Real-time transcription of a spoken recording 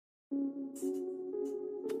I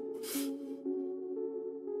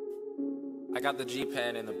got the G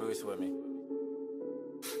pen in the booth with me.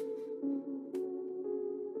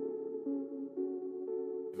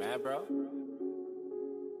 You mad, bro?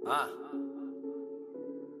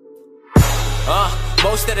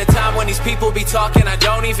 Most of the time when these people be talking, I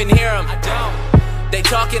don't even hear them. They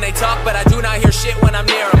talk and they talk, but I do not hear shit when I'm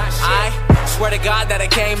near them. I swear to God that I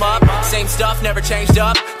came up, same stuff, never changed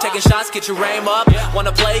up. Taking shots, get your aim up.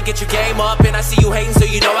 Wanna play, get your game up. And I see you hating, so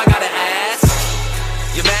you know I gotta ask.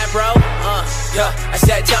 You mad, bro? Yeah, I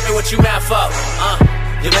said, tell me what you mad for.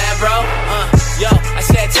 You mad, bro? Yo, I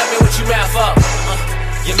said, tell me what you mad for.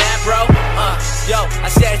 You mad, bro? Yo, I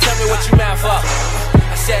said, tell me what you mad for.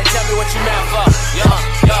 I said, tell me what you mad for.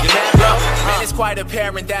 You mad, bro? Man, it's quite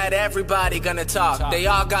apparent that everybody gonna talk. They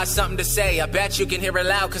all got something to say. I bet you can hear it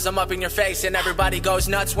loud, cause I'm up in your face. And everybody goes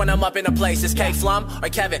nuts when I'm up in a place. It's K, Flum, or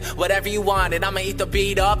Kevin, whatever you want. And I'ma eat the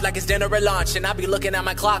beat up like it's dinner or lunch. And I be looking at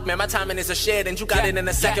my clock, man, my timing is a shit. And you got it in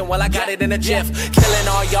a second, well I got it in a jiff. Killing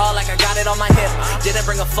all y'all like I got it on my hip. Didn't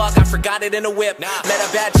bring a fuck, I forgot it in a whip. Met a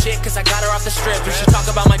bad chick cause I got her off the strip. And she talk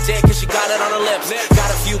about my dick cause she got it on her lips. Got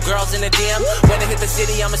a few girls in the DM. When I hit the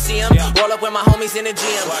city, I'ma see them. Roll up with my homies in the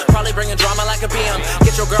gym. Probably bringing drama like a BM.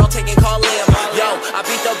 Get your girl taking call Liam. Yo, I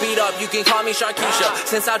beat the beat up, you can call me Sharkeisha.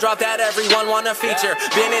 Since I dropped that, everyone wanna feature.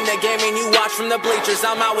 Been in the game and you watch from the bleachers.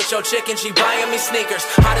 I'm out with your chick and she buying me sneakers.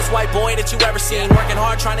 Hottest white boy that you ever seen. Working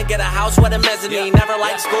hard trying to get a house with a mezzanine. Never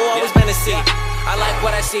liked school, always been a C. I like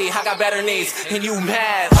what I see, I got better needs. And you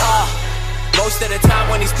mad, most of the time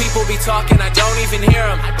when these people be talking, I don't even hear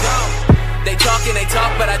them. They talk and they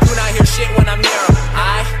talk, but I do not hear shit when I'm near them.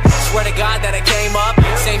 I swear to God that I came up,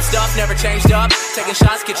 same stuff, never changed up. Taking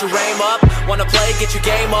shots, get your aim up. Wanna play, get your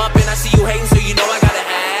game up. And I see you hating, so you know I gotta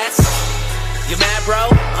ask. You mad, bro?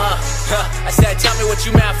 I said, tell me what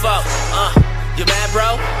you mad for. You mad,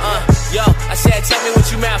 bro? Yo, I said, tell me what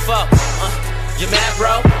you mad for. You mad,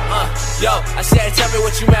 bro? Yo, I said, tell me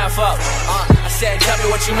what you mad for. I said, tell me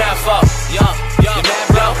what you mad for. Yo, you mad,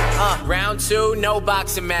 bro? Round two, no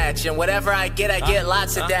boxing match. And whatever I get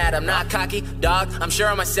lots of that. I'm not cocky, dog, I'm sure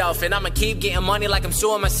of myself. And I'ma keep getting money like I'm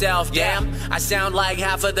suing myself. Damn, I sound like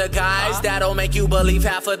half of the guys that'll make you believe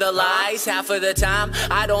half of the lies. Half of the time,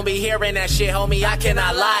 I don't be hearing that shit, homie. I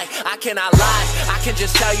cannot lie, I cannot lie. I can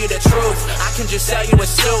just tell you the truth, I can just sell you a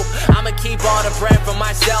soup. I'ma keep all the bread for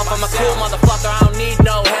myself. I'm a cool motherfucker, I don't need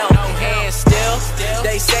no help. And still,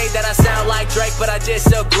 they say that I sound like Drake, but I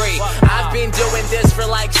disagree. I've been doing this for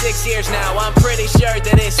like 6 years now. I'm pretty sure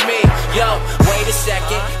that it's me. Yo, wait a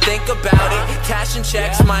second, think about it. Cash and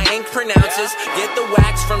checks, my ink pronounces. Get the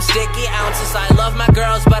wax from sticky ounces. I love my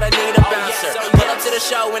girls, but I need a bouncer. Pull up to the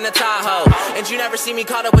show in the Tahoe, and you never see me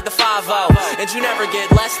caught up with the 5-0. And you never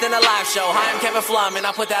get less than a live show. Hi, I'm Kevin Flum, and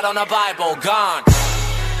I put that on the Bible. Gone.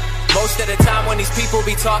 Most of the time when these people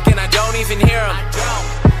be talking, I don't even hear them.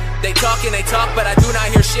 They talk and they talk, but I do not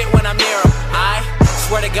hear shit when I'm near them. I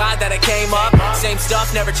swear to God that I came up, same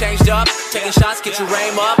stuff, never changed up. Taking shots, get your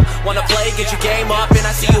aim up. Wanna play, get your game up. And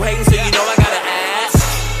I see you hating, so you know I gotta ask.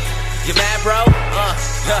 You mad, bro?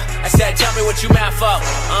 I said, tell me what you mad for.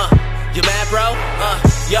 You mad, bro?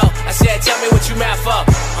 Yo, I said, tell me what you mad for.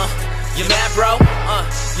 You mad, bro?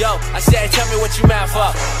 Yo, I said, tell me what you mad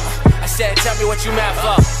for. I said, tell me what you mad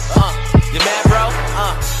for. You mad, bro?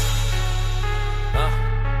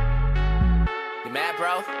 You mad,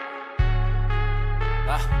 bro?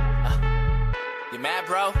 You mad,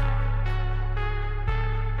 bro?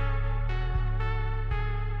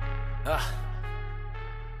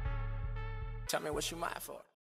 Tell me what you mad for.